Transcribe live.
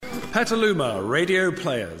Petaluma radio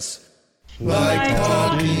players. Like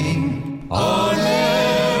talking on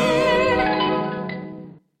air.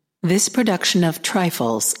 This production of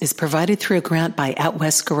Trifles is provided through a grant by Out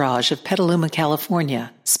West Garage of Petaluma,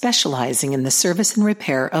 California, specializing in the service and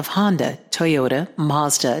repair of Honda, Toyota,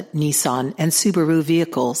 Mazda, Nissan, and Subaru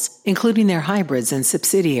vehicles, including their hybrids and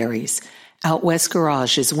subsidiaries. Out West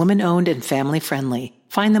Garage is woman-owned and family-friendly.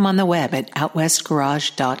 Find them on the web at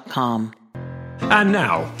outwestgarage.com. And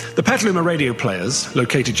now, the Petaluma radio players,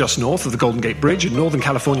 located just north of the Golden Gate Bridge in Northern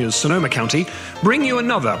California's Sonoma County, bring you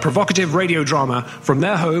another provocative radio drama from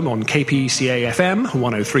their home on KPCA-FM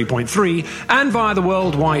 103.3 and via the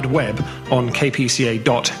World Wide Web on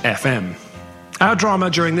kpca.fm. Our drama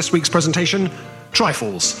during this week's presentation,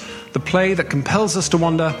 Trifles, the play that compels us to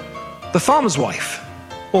wonder, the farmer's wife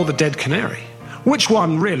or the dead canary? Which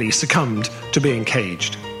one really succumbed to being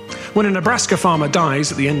caged? When a Nebraska farmer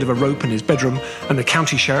dies at the end of a rope in his bedroom and the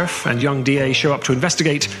county sheriff and young DA show up to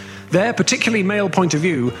investigate, their particularly male point of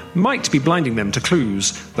view might be blinding them to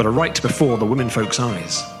clues that are right before the womenfolks'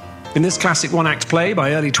 eyes. In this classic one-act play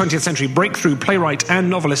by early 20th century breakthrough playwright and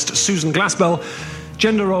novelist Susan Glaspell,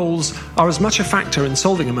 gender roles are as much a factor in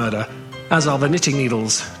solving a murder as are the knitting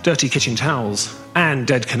needles, dirty kitchen towels, and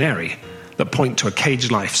dead canary that point to a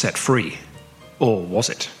caged life set free. Or was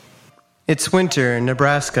it? It's winter in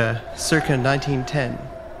Nebraska, circa 1910.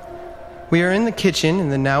 We are in the kitchen in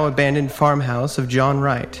the now abandoned farmhouse of John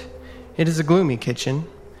Wright. It is a gloomy kitchen.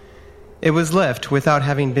 It was left without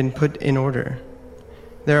having been put in order.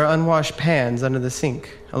 There are unwashed pans under the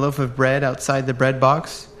sink, a loaf of bread outside the bread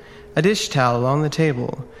box, a dish towel on the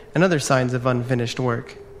table, and other signs of unfinished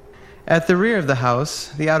work. At the rear of the house,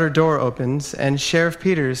 the outer door opens, and Sheriff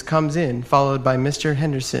Peters comes in, followed by Mr.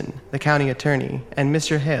 Henderson, the county attorney, and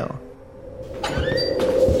Mr. Hale.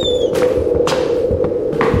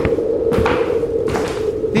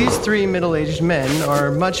 These three middle-aged men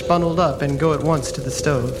are much bundled up and go at once to the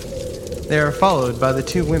stove. They are followed by the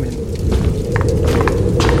two women.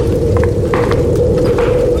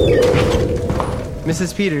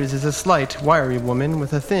 Mrs. Peters is a slight, wiry woman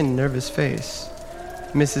with a thin, nervous face.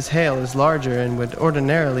 Mrs. Hale is larger and would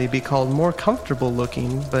ordinarily be called more comfortable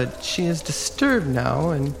looking, but she is disturbed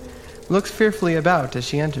now and looks fearfully about as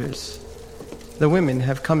she enters. The women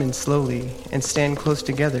have come in slowly and stand close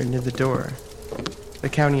together near the door. The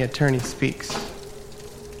county attorney speaks.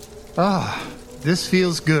 Ah, this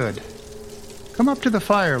feels good. Come up to the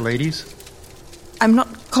fire, ladies. I'm not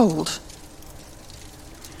cold.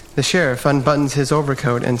 The sheriff unbuttons his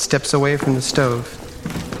overcoat and steps away from the stove.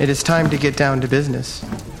 It is time to get down to business.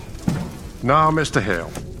 Now, Mr. Hale,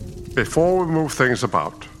 before we move things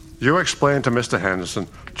about, you explain to Mr. Henderson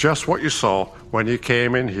just what you saw when you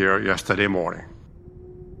came in here yesterday morning.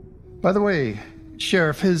 By the way,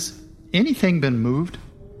 Sheriff, has anything been moved?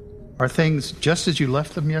 Are things just as you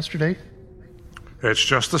left them yesterday? It's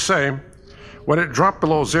just the same. When it dropped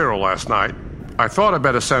below zero last night, I thought I'd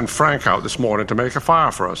better send Frank out this morning to make a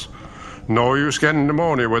fire for us. No use getting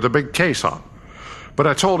pneumonia with a big case on. But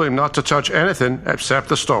I told him not to touch anything except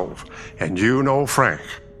the stove. And you know Frank.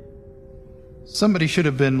 Somebody should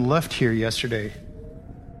have been left here yesterday.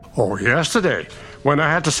 Oh, yesterday? When I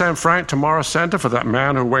had to send Frank to Morris Center for that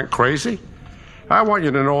man who went crazy? I want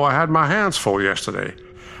you to know I had my hands full yesterday.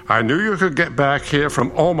 I knew you could get back here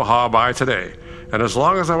from Omaha by today. And as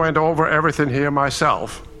long as I went over everything here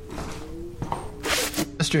myself...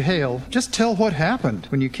 Mr. Hale, just tell what happened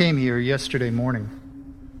when you came here yesterday morning.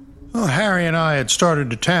 Well, Harry and I had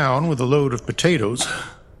started to town with a load of potatoes.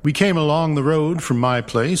 We came along the road from my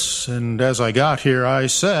place, and as I got here, I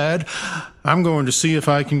said, I'm going to see if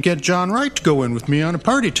I can get John Wright to go in with me on a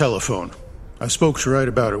party telephone. I spoke to Wright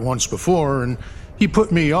about it once before, and he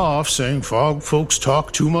put me off, saying folks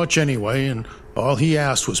talk too much anyway, and all he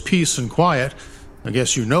asked was peace and quiet. I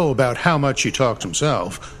guess you know about how much he talked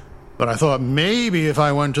himself. But I thought maybe if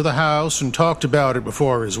I went to the house and talked about it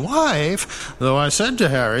before his wife, though I said to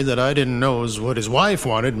Harry that I didn't know what his wife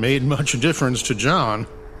wanted made much difference to John.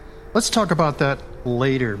 Let's talk about that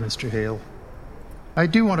later, Mr. Hale. I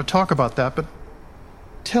do want to talk about that, but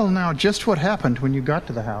tell now just what happened when you got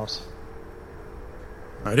to the house.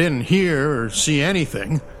 I didn't hear or see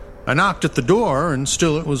anything. I knocked at the door, and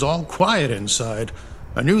still it was all quiet inside.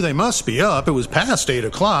 I knew they must be up. It was past 8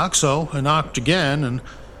 o'clock, so I knocked again, and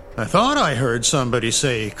I thought I heard somebody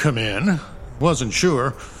say, "Come in." Wasn't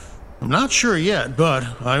sure. I'm not sure yet, but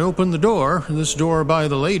I opened the door, this door by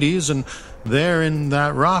the ladies, and there in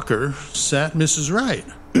that rocker sat Mrs. Wright.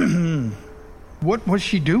 What was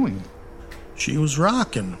she doing? She was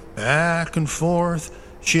rocking back and forth.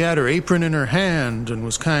 She had her apron in her hand and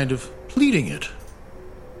was kind of pleating it.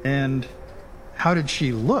 And how did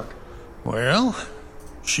she look? Well,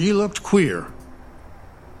 she looked queer.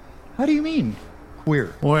 How do you mean,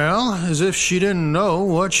 queer? Well, as if she didn't know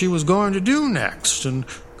what she was going to do next, and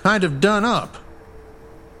kind of done up.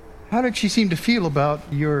 How did she seem to feel about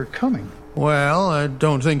your coming? Well, I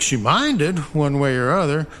don't think she minded, one way or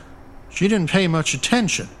other. She didn't pay much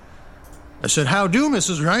attention. I said, "How do,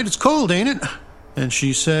 Mrs. Wright? It's cold, ain't it?" And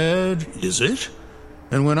she said, "Is it?"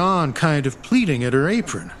 And went on kind of pleating at her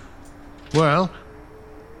apron. Well,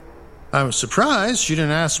 I was surprised she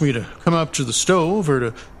didn't ask me to come up to the stove or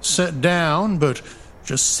to sit down, but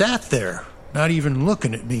just sat there, not even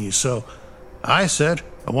looking at me. So I said,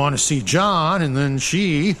 "I want to see John," and then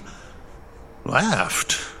she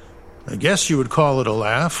laughed. I guess you would call it a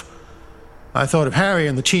laugh. I thought of Harry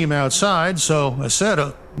and the team outside, so I said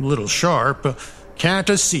a little sharp, "Can't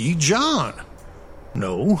I see John?"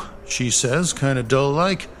 "No," she says, kind of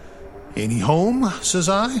dull-like. "Ain't he home?" says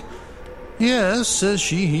I. "Yes," says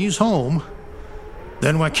she, "he's home."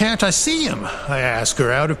 "Then why can't I see him?" I ask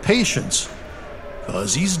her out of patience.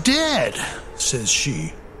 "'Cause he's dead," says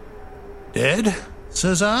she. "Dead?"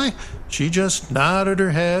 says I. She just nodded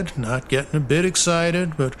her head, not getting a bit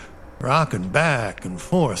excited, but rocking back and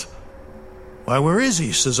forth. "Why, where is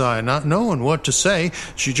he?" says I, not knowing what to say.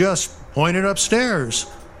 She just pointed upstairs.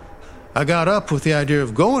 I got up with the idea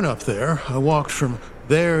of going up there. I walked from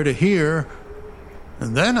there to here,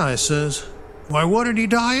 and then I says, "Why, what did he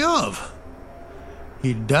die of?"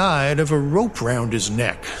 "He died of a rope round his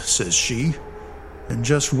neck," says she, and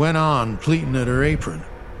just went on pleating at her apron.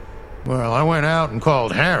 Well, I went out and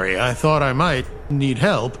called Harry. I thought I might need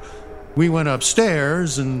help. We went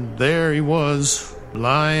upstairs, and there he was,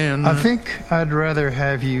 lying. I think I'd rather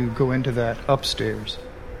have you go into that upstairs,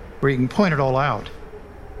 where you can point it all out.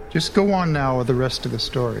 Just go on now with the rest of the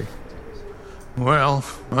story. Well,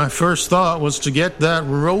 my first thought was to get that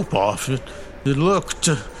rope off. It looked...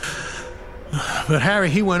 But Harry,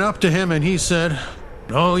 he went up to him and he said,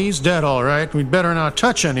 "No, he's dead all right. We'd better not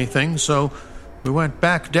touch anything." So we went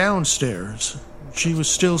back downstairs. She was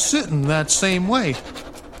still sitting that same way.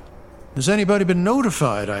 "Has anybody been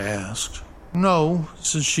notified?" I asked. "No,"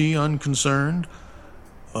 says she, unconcerned.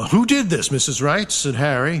 "Who did this, Mrs. Wright?" said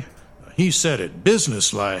Harry. He said it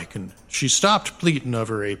businesslike, and she stopped pleating of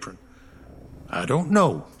her apron. "I don't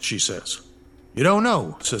know," she says. "You don't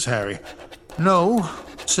know?" says Harry. "No,"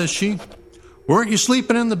 says she. "Weren't you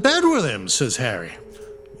sleeping in the bed with him?" says Harry.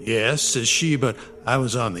 "Yes," says she, "but I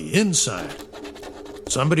was on the inside."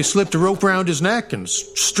 "Somebody slipped a rope around his neck and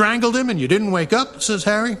strangled him, and you didn't wake up?" says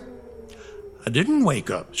Harry. "I didn't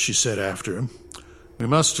wake up," she said after him. We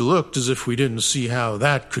must have looked as if we didn't see how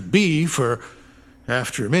that could be, for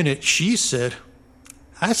after a minute she said,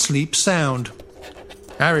 "I sleep sound."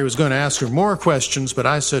 Harry was going to ask her more questions, but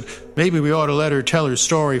I said maybe we ought to let her tell her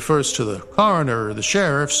story first to the coroner or the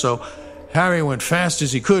sheriff, so Harry went fast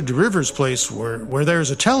as he could to River's place where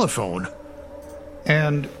there's a telephone.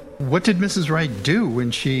 And what did Mrs. Wright do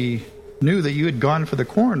when she knew that you had gone for the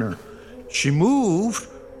coroner? She moved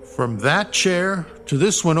from that chair to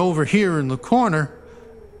this one over here in the corner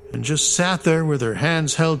and just sat there with her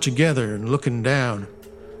hands held together and looking down.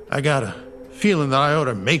 I got a feeling that I ought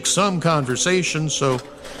to make some conversation, so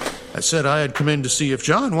I said I had come in to see if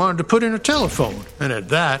John wanted to put in a telephone. And at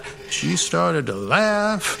that, she started to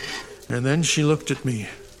laugh, and then she looked at me.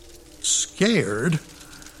 Scared?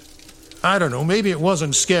 I don't know, maybe it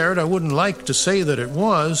wasn't scared. I wouldn't like to say that it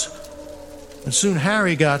was. And soon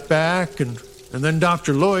Harry got back, and then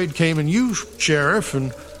Dr. Lloyd came, and you, Sheriff,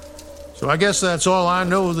 and so I guess that's all I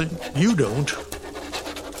know that you don't.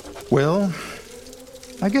 Well,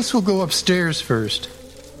 I guess we'll go upstairs first,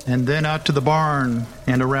 and then out to the barn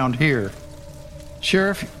and around here.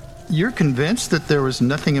 Sheriff, you're convinced that there was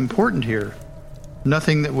nothing important here?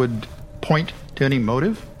 Nothing that would point to any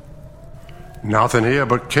motive? Nothing here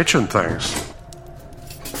but kitchen things.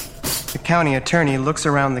 The county attorney looks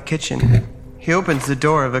around the kitchen. He opens the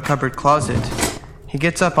door of a cupboard closet. He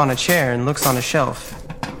gets up on a chair and looks on a shelf.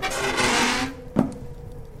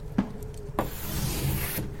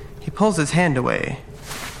 He pulls his hand away.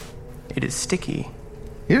 It is sticky.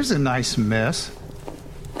 Here's a nice mess.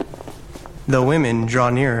 The women draw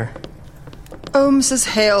nearer. Oh, Mrs.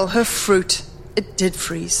 Hale, her fruit. It did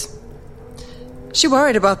freeze. She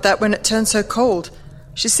worried about that when it turned so cold.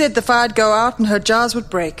 She said the fire'd go out and her jars would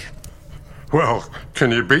break. Well,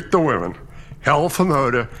 can you beat the women? Hell for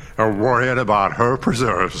murder and worrying about her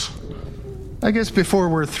preserves. I guess before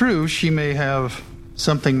we're through, she may have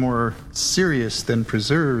something more serious than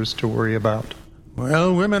preserves to worry about.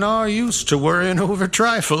 Well, women are used to worrying over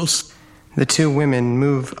trifles. The two women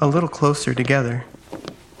move a little closer together.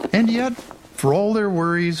 And yet, for all their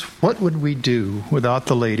worries, what would we do without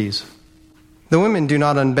the ladies? The women do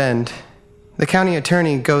not unbend. The county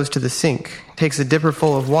attorney goes to the sink, takes a dipper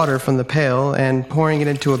full of water from the pail, and pouring it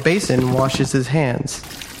into a basin, washes his hands.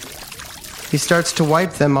 He starts to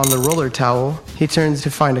wipe them on the roller towel. He turns to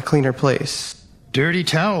find a cleaner place. Dirty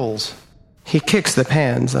towels. He kicks the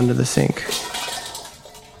pans under the sink.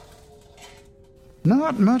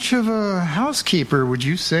 Not much of a housekeeper, would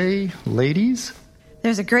you say, ladies?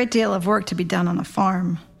 There's a great deal of work to be done on a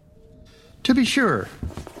farm. To be sure.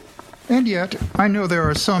 And yet, I know there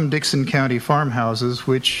are some Dixon County farmhouses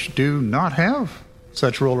which do not have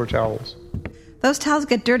such roller towels. Those towels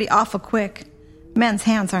get dirty awful quick. Men's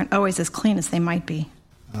hands aren't always as clean as they might be.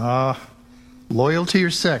 Loyal to your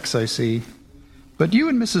sex, I see. But you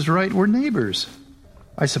and Mrs. Wright were neighbors.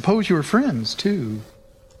 I suppose you were friends, too.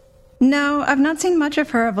 No, I've not seen much of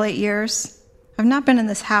her of late years. I've not been in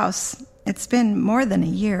this house. It's been more than a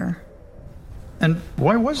year. And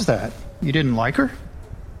why was that? You didn't like her?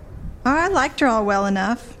 Oh, I liked her all well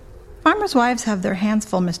enough. Farmers' wives have their hands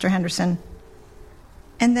full, Mr. Henderson.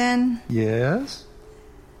 And then... Yes?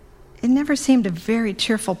 It never seemed a very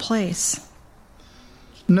cheerful place.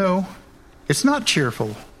 No, it's not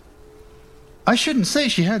cheerful. I shouldn't say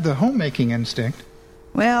she had the homemaking instinct.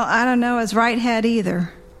 Well, I don't know as Wright had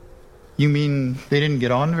either. You mean they didn't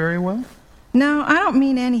get on very well? No, I don't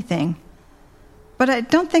mean anything. But I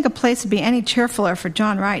don't think a place would be any cheerfuler for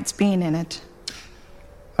John Wright's being in it.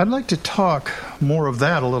 I'd like to talk more of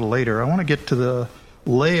that a little later. I want to get to the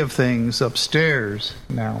lay of things upstairs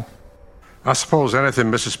now. I suppose anything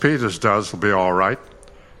Mrs. Peters does will be all right.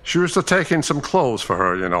 She was to take in some clothes for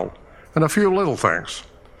her, you know, and a few little things.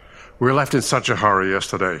 We left in such a hurry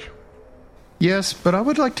yesterday. Yes, but I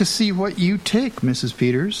would like to see what you take, Mrs.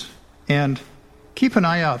 Peters, and keep an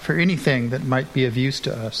eye out for anything that might be of use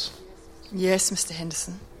to us. Yes, Mr.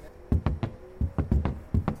 Henderson.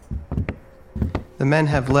 The men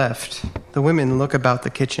have left. The women look about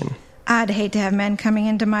the kitchen. I'd hate to have men coming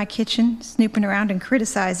into my kitchen, snooping around and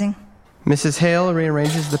criticizing. Mrs. Hale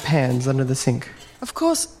rearranges the pans under the sink. Of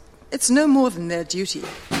course, it's no more than their duty.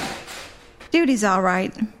 Duty's all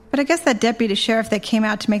right, but I guess that deputy sheriff that came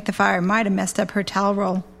out to make the fire might have messed up her towel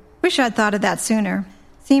roll. Wish I'd thought of that sooner.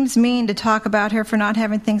 Seems mean to talk about her for not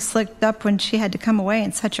having things slicked up when she had to come away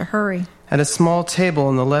in such a hurry. At a small table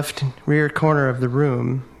in the left rear corner of the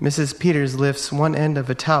room, Mrs. Peters lifts one end of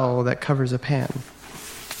a towel that covers a pan.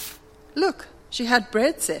 Look, she had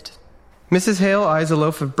bread set. Mrs. Hale eyes a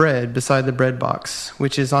loaf of bread beside the bread box,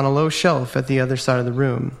 which is on a low shelf at the other side of the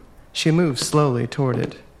room. She moves slowly toward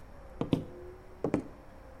it.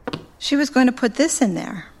 She was going to put this in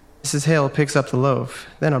there. Mrs. Hale picks up the loaf,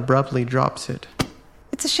 then abruptly drops it.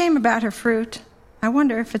 It's a shame about her fruit. I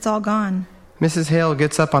wonder if it's all gone. Mrs. Hale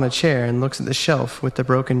gets up on a chair and looks at the shelf with the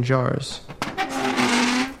broken jars.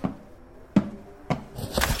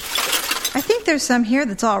 I think there's some here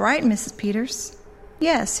that's all right, Mrs. Peters.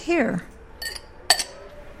 Yes, here.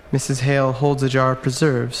 Mrs. Hale holds a jar of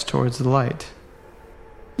preserves towards the light.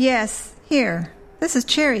 Yes, here. This is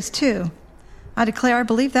cherries, too. I declare I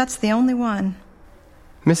believe that's the only one.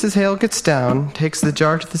 Mrs. Hale gets down, takes the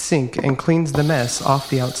jar to the sink, and cleans the mess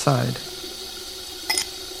off the outside.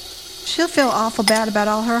 She'll feel awful bad about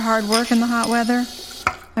all her hard work in the hot weather.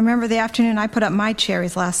 I remember the afternoon I put up my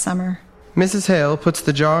cherries last summer. Mrs. Hale puts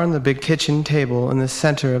the jar on the big kitchen table in the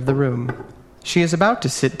center of the room. She is about to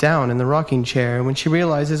sit down in the rocking chair when she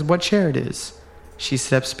realizes what chair it is. She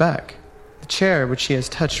steps back. The chair which she has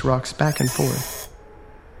touched rocks back and forth.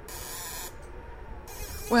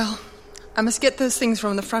 Well, I must get those things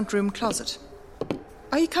from the front room closet.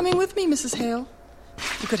 Are you coming with me, Mrs. Hale?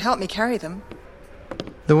 You could help me carry them.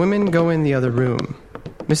 The women go in the other room.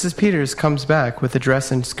 Mrs. Peters comes back with a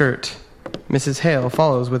dress and skirt. Mrs. Hale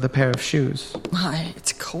follows with a pair of shoes. My,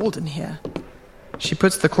 it's cold in here. She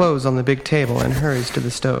puts the clothes on the big table and hurries to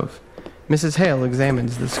the stove. Mrs. Hale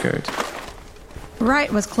examines the skirt.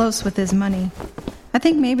 Wright was close with his money. I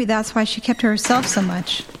think maybe that's why she kept to herself so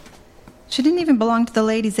much. She didn't even belong to the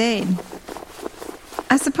Ladies' Aid.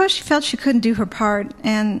 I suppose she felt she couldn't do her part,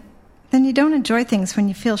 and then you don't enjoy things when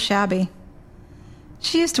you feel shabby.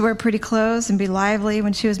 She used to wear pretty clothes and be lively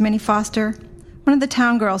when she was Minnie Foster, one of the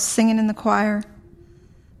town girls singing in the choir.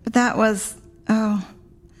 But that was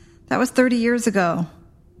 30 years ago.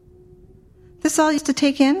 This all used to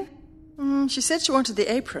take in? She said she wanted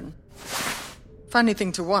the apron. Funny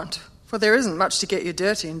thing to want, for there isn't much to get you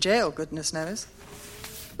dirty in jail, goodness knows.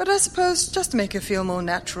 But I suppose just to make her feel more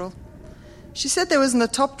natural. She said there was in the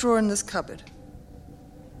top drawer in this cupboard.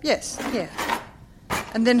 Yes, here.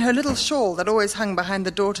 And then her little shawl that always hung behind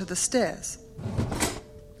the door to the stairs.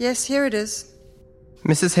 Yes, here it is.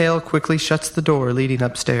 Mrs. Hale quickly shuts the door leading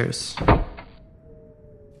upstairs.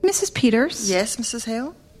 Mrs. Peters? Yes, Mrs.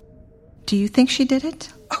 Hale? Do you think she did it?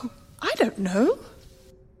 Oh, I don't know.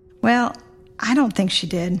 Well, I don't think she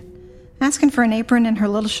did. Asking for an apron and her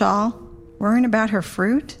little shawl, worrying about her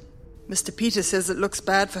fruit. Mr. Peters says it looks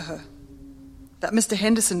bad for her. That Mr.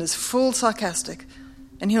 Henderson is full sarcastic,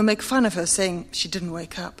 and he'll make fun of her saying she didn't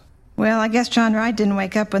wake up. Well, I guess John Wright didn't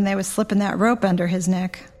wake up when they was slipping that rope under his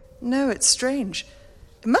neck. No, it's strange.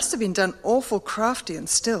 It must have been done awful crafty and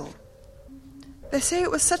still. They say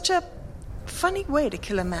it was such a funny way to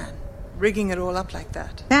kill a man, rigging it all up like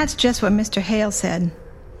that. That's just what Mr. Hale said.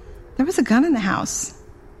 There was a gun in the house.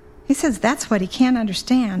 He says that's what he can't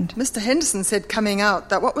understand. Mr. Henderson said coming out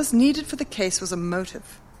that what was needed for the case was a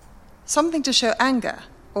motive. Something to show anger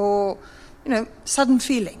or, sudden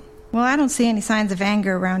feeling. Well, I don't see any signs of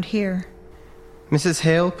anger around here. Mrs.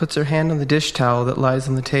 Hale puts her hand on the dish towel that lies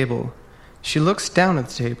on the table. She looks down at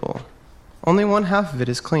the table. Only one half of it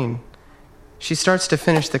is clean. She starts to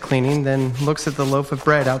finish the cleaning, then looks at the loaf of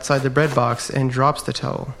bread outside the bread box and drops the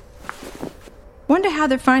towel. Wonder how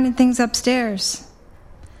they're finding things upstairs.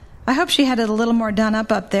 I hope she had it a little more done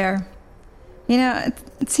up there.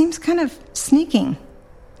 It seems kind of sneaking.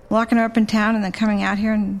 Locking her up in town and then coming out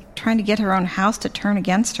here and trying to get her own house to turn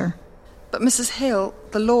against her. But Mrs. Hale,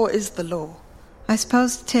 the law is the law. I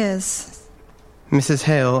suppose it is. Mrs.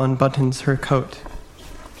 Hale unbuttons her coat.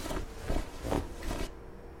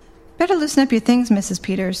 Better loosen up your things, Mrs.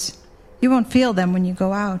 Peters. You won't feel them when you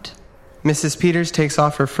go out. Mrs. Peters takes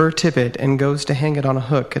off her fur tippet and goes to hang it on a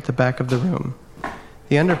hook at the back of the room.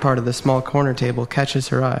 The under part of the small corner table catches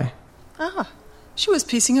her eye. Ah, she was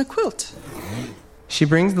piecing a quilt. She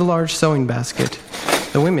brings the large sewing basket.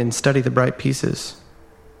 The women study the bright pieces.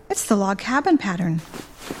 It's the log cabin pattern.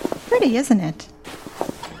 Pretty, isn't it?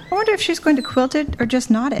 I wonder if she's going to quilt it or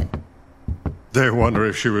just knot it. They wonder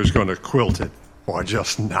if she was going to quilt it or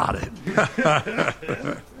just knot it.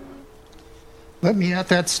 Let me at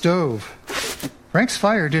that stove. Frank's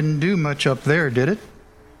fire didn't do much up there, did it?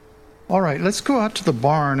 All right, let's go out to the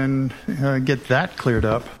barn and get that cleared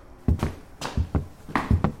up.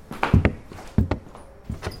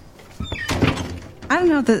 I don't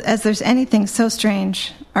know as there's anything so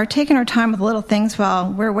strange, or taking our time with little things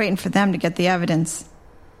while we're waiting for them to get the evidence.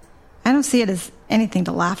 I don't see it as anything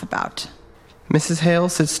to laugh about. Mrs. Hale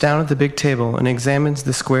sits down at the big table and examines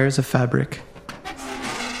the squares of fabric.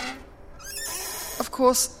 Of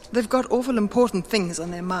course, they've got awful important things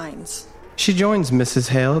on their minds. She joins Mrs.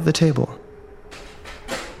 Hale at the table.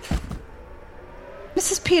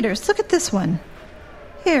 Mrs. Peters, look at this one.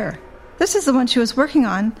 Here, this is the one she was working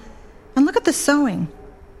on. And look at the sewing.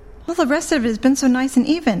 All the rest of it has been so nice and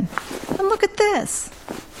even. And look at this.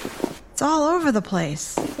 It's all over the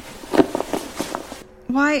place.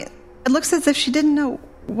 Why, it looks as if she didn't know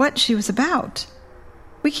what she was about.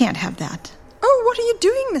 We can't have that. Oh, what are you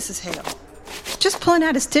doing, Mrs. Hale? Just pulling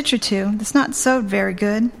out a stitch or two that's not sewed very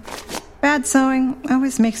good. Bad sewing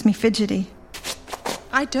always makes me fidgety.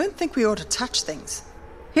 I don't think we ought to touch things.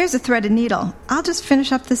 Here's a threaded needle. I'll just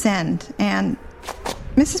finish up this end. And,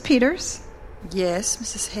 Mrs. Peters? Yes,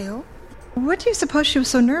 Mrs. Hale? What do you suppose she was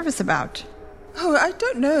so nervous about? Oh, I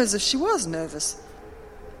don't know as if she was nervous.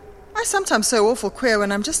 I sometimes sew awful queer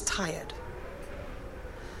when I'm just tired.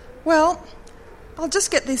 Well, I'll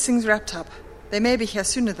just get these things wrapped up. They may be here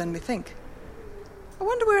sooner than we think. I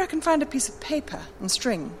wonder where I can find a piece of paper and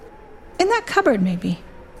string. In that cupboard, maybe.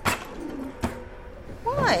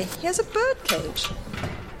 Why? Here's a bird cage.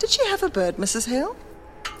 Did she have a bird, Mrs. Hale?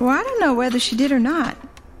 Well, I don't know whether she did or not.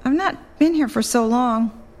 I've not been here for so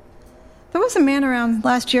long. There was a man around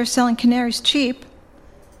last year selling canaries cheap,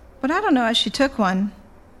 but I don't know if she took one.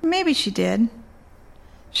 Maybe she did.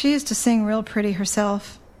 She used to sing real pretty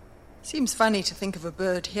herself. Seems funny to think of a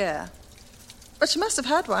bird here. But she must have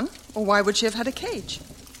had one, or why would she have had a cage?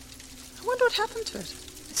 I wonder what happened to it.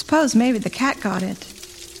 I suppose maybe the cat got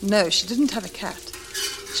it. No, she didn't have a cat.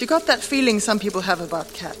 She got that feeling some people have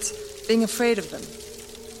about cats, being afraid of them.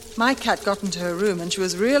 My cat got into her room and she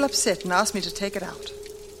was real upset and asked me to take it out.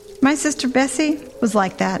 My sister Bessie was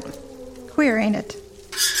like that. Queer, ain't it?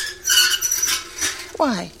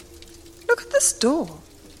 Why, look at this door.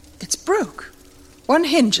 It's broke. One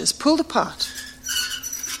hinge is pulled apart.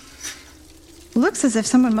 Looks as if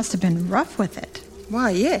someone must have been rough with it.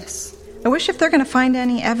 Why, yes. I wish if they're going to find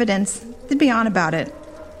any evidence, they'd be on about it.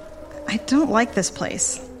 I don't like this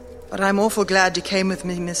place. But I'm awful glad you came with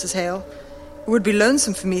me, Mrs. Hale. It would be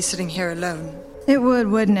lonesome for me sitting here alone. It would,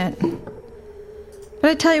 wouldn't it?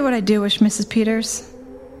 But I tell you what I do wish, Mrs. Peters.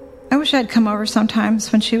 I wish I'd come over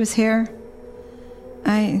sometimes when she was here.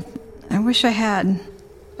 I wish I had.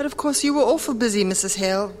 But of course you were awful busy, Mrs.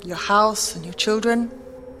 Hale. Your house and your children.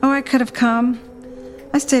 Oh, I could have come.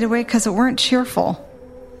 I stayed away because it weren't cheerful.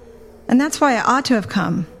 And that's why I ought to have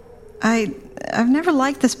come. I've never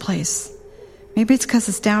liked this place. Maybe it's because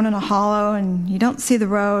it's down in a hollow and you don't see the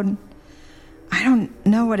road. I don't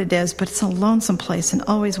know what it is, but it's a lonesome place and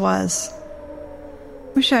always was.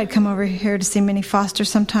 Wish I'd come over here to see Minnie Foster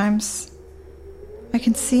sometimes. I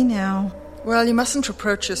can see now. Well, you mustn't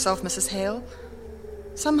reproach yourself, Mrs. Hale.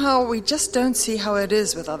 Somehow we just don't see how it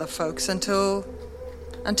is with other folks until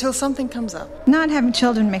something comes up. Not having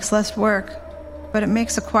children makes less work, but it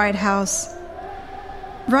makes a quiet house.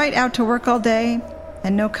 Wright out to work all day,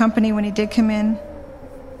 and no company when he did come in.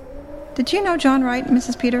 Did you know John Wright,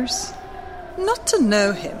 Mrs. Peters? Not to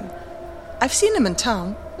know him. I've seen him in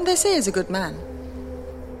town, and they say he's a good man.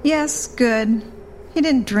 Yes, good. He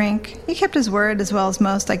didn't drink. He kept his word as well as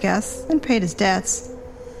most, I guess, and paid his debts.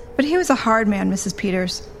 But he was a hard man, Mrs.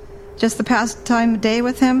 Peters. Just the past time of day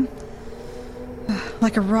with him,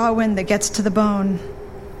 like a raw wind that gets to the bone.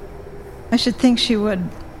 I should think she would.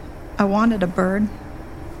 I wanted a bird.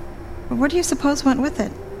 But what do you suppose went with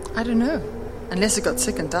it? I don't know, unless it got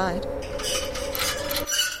sick and died.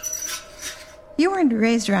 You weren't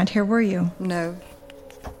raised around here, were you? No.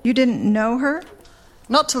 You didn't know her?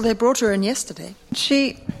 Not till they brought her in yesterday.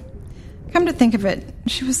 Come to think of it,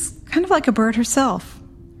 she was kind of like a bird herself.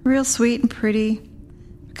 Real sweet and pretty,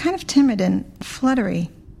 kind of timid and fluttery.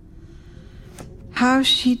 How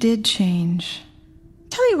she did change.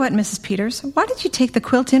 Tell you what, Mrs. Peters, why did you take the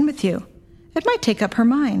quilt in with you? It might take up her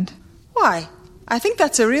mind. Why? I think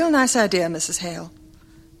that's a real nice idea, Mrs. Hale.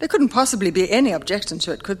 There couldn't possibly be any objection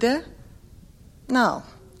to it, could there? Now,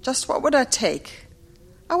 just what would I take?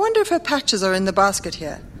 I wonder if her patches are in the basket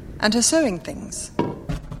here, and her sewing things.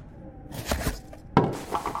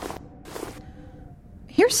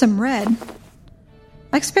 Here's some red.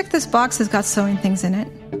 I expect this box has got sewing things in it.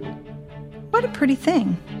 What a pretty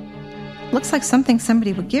thing. Looks like something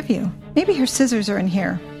somebody would give you. Maybe her scissors are in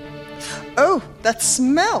here. Oh, that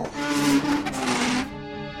smell!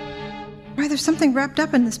 Why, there's something wrapped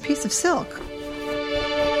up in this piece of silk.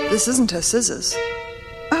 This isn't her scissors.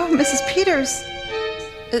 Oh, Mrs. Peters.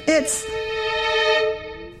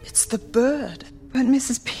 It's the bird. But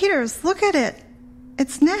Mrs. Peters, look at it.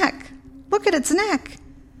 Its neck. Look at its neck.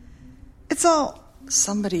 It's all...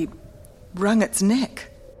 Somebody wrung its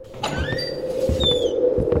neck.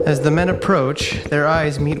 As the men approach, their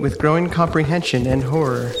eyes meet with growing comprehension and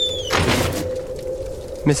horror.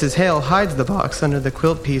 Mrs. Hale hides the box under the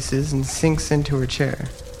quilt pieces and sinks into her chair.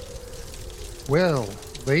 Well,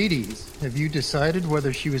 ladies, have you decided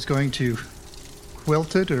whether she was going to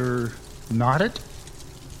quilt it or knot it?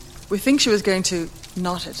 We think she was going to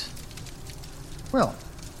knot it. Well,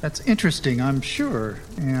 that's interesting, I'm sure.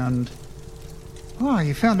 And...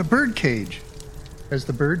 you found a bird cage. Has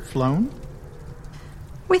the bird flown?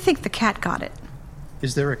 We think the cat got it.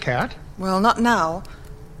 Is there a cat? Well, not now.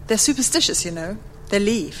 They're superstitious, you know. They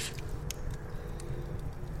leave.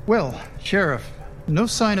 Well, Sheriff, no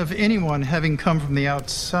sign of anyone having come from the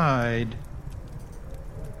outside.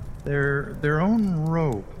 Their own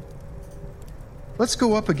robe. Let's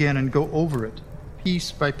go up again and go over it,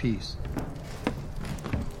 piece by piece.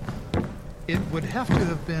 It would have to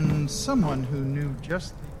have been someone who knew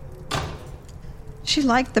just... She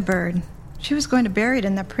liked the bird. She was going to bury it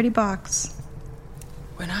in that pretty box.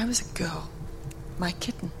 When I was a girl, my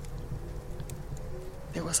kitten,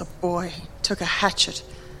 there was a boy who took a hatchet,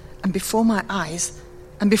 and before my eyes,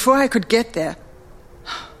 and before I could get there,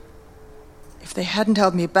 if they hadn't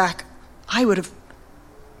held me back, I would have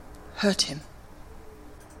hurt him.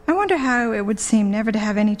 I wonder how it would seem never to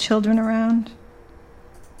have any children around.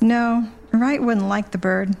 No, Wright wouldn't like the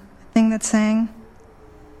bird, the thing that sang.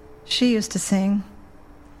 She used to sing.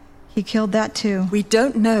 He killed that too. We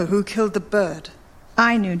don't know who killed the bird.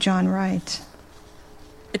 I knew John Wright.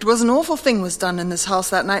 It was an awful thing was done in this house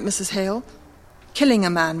that night, Mrs. Hale. Killing a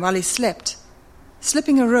man while he slept.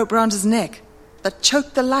 Slipping a rope round his neck that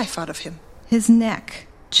choked the life out of him. His neck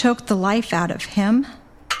choked the life out of him?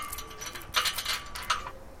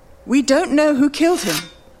 We don't know who killed him.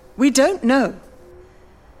 We don't know.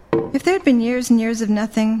 If there had been years and years of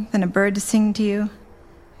nothing than a bird to sing to you,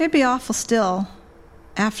 it'd be awful still,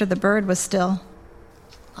 after the bird was still.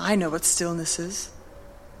 I know what stillness is.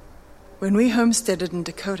 When we homesteaded in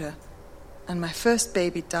Dakota, and my first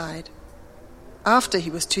baby died, after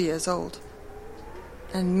he was 2 years old,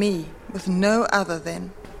 and me with no other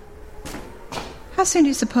then. How soon do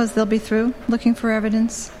you suppose they'll be through, looking for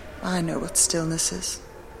evidence? I know what stillness is.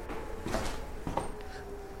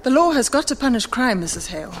 The law has got to punish crime, Mrs.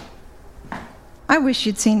 Hale. I wish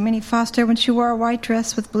you'd seen Minnie Foster when she wore a white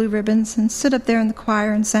dress with blue ribbons and stood up there in the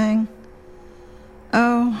choir and sang.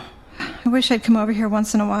 Oh, I wish I'd come over here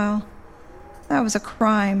once in a while. That was a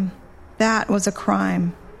crime. That was a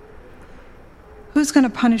crime. Who's going to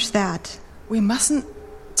punish that? We mustn't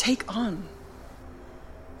take on.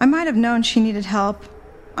 I might have known she needed help.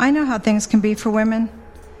 I know how things can be for women.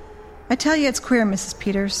 I tell you, it's queer, Mrs.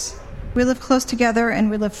 Peters. We live close together and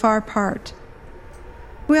we live far apart.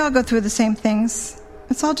 We all go through the same things.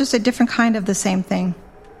 It's all just a different kind of the same thing.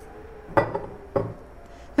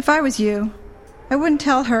 If I was you, I wouldn't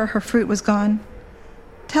tell her her fruit was gone.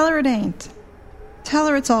 Tell her it ain't. Tell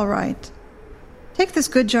her it's all right. Take this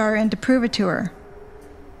good jar in to prove it to her.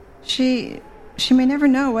 She may never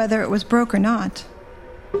know whether it was broke or not.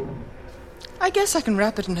 I guess I can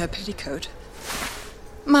wrap it in her petticoat.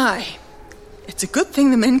 My, it's a good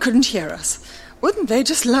thing the men couldn't hear us. Wouldn't they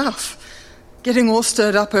just laugh? Getting all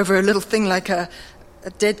stirred up over a little thing like a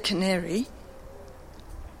dead canary.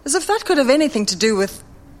 As if that could have anything to do with...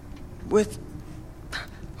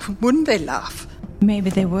 Wouldn't they laugh?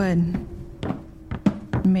 Maybe they would.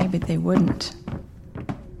 Maybe they wouldn't.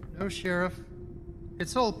 No, Sheriff.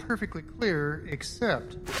 It's all perfectly clear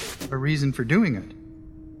except a reason for doing it.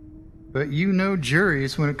 But you know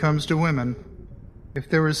juries when it comes to women. If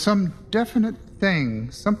there was some definite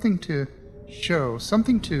thing, something to show,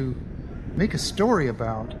 something to make a story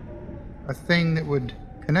about, a thing that would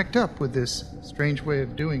connect up with this strange way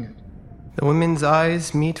of doing it. The women's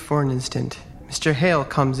eyes meet for an instant. Mr. Hale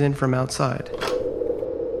comes in from outside.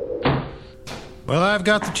 Well, I've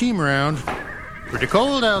got the team around. Pretty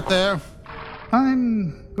cold out there.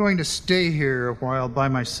 I'm going to stay here a while by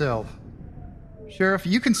myself. Sheriff,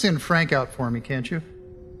 you can send Frank out for me, can't you?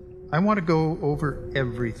 I want to go over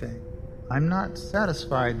everything. I'm not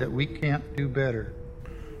satisfied that we can't do better.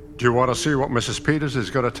 Do you want to see what Mrs. Peters is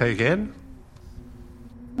going to take in?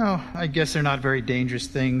 Oh, I guess they're not very dangerous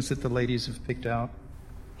things that the ladies have picked out.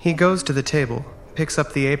 He goes to the table, picks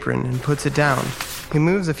up the apron, and puts it down. He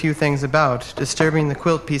moves a few things about, disturbing the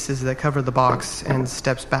quilt pieces that cover the box, and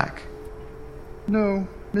steps back. No,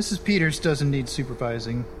 Mrs. Peters doesn't need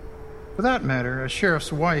supervising. For that matter, a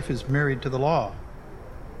sheriff's wife is married to the law.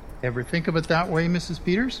 Ever think of it that way, Mrs.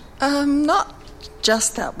 Peters? Not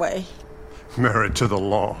just that way. Married to the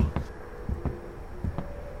law.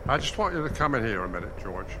 I just want you to come in here a minute,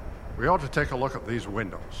 George. We ought to take a look at these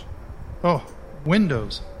windows. Oh,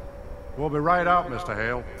 windows. We'll be right out, Mr.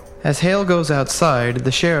 Hale. As Hale goes outside,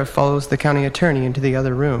 the sheriff follows the county attorney into the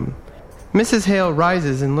other room. Mrs. Hale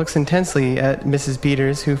rises and looks intensely at Mrs.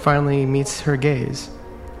 Peters, who finally meets her gaze.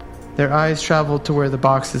 Their eyes travel to where the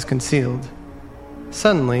box is concealed.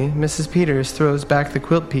 Suddenly, Mrs. Peters throws back the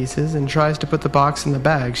quilt pieces and tries to put the box in the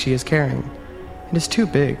bag she is carrying. It is too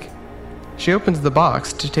big. She opens the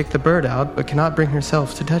box to take the bird out, but cannot bring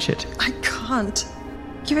herself to touch it. I can't.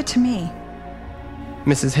 Give it to me.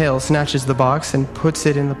 Mrs. Hale snatches the box and puts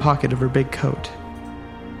it in the pocket of her big coat.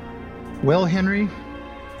 Well, Henry,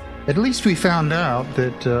 at least we found out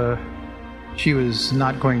that she was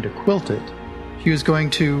not going to quilt it. She was going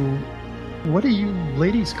to... What do you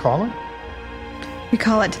ladies call it? We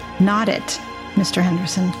call it Not It, Mr.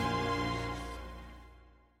 Henderson.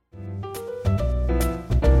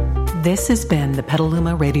 This has been the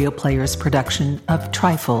Petaluma Radio Players production of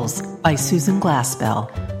Trifles by Susan Glaspell,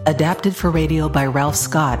 adapted for radio by Ralph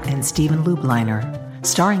Scott and Stephen Lubliner,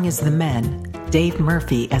 starring as the men, Dave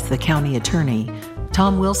Murphy as the county attorney,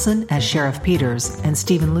 Tom Wilson as Sheriff Peters, and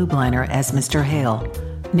Stephen Lubliner as Mr. Hale.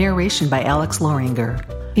 Narration by Alex Loringer,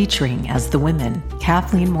 featuring as the women,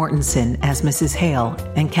 Kathleen Mortensen as Mrs. Hale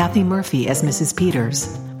and Kathy Murphy as Mrs.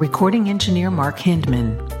 Peters. Recording engineer Mark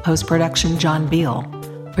Hindman. Post-production John Beal.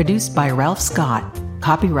 Produced by Ralph Scott.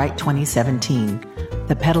 Copyright 2017.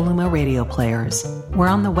 The Petaluma Radio Players. We're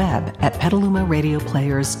on the web at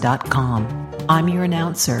petalumaradioplayers.com. I'm your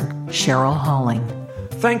announcer, Cheryl Halling.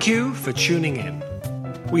 Thank you for tuning in.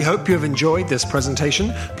 We hope you have enjoyed this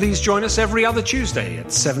presentation. Please join us every other Tuesday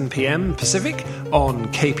at 7 p.m. Pacific on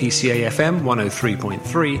KPCA FM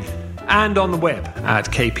 103.3 and on the web at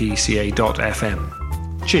kpca.fm.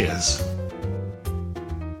 Cheers.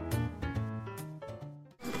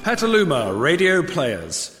 Petaluma Radio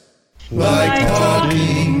Players. Like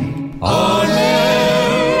talking on air.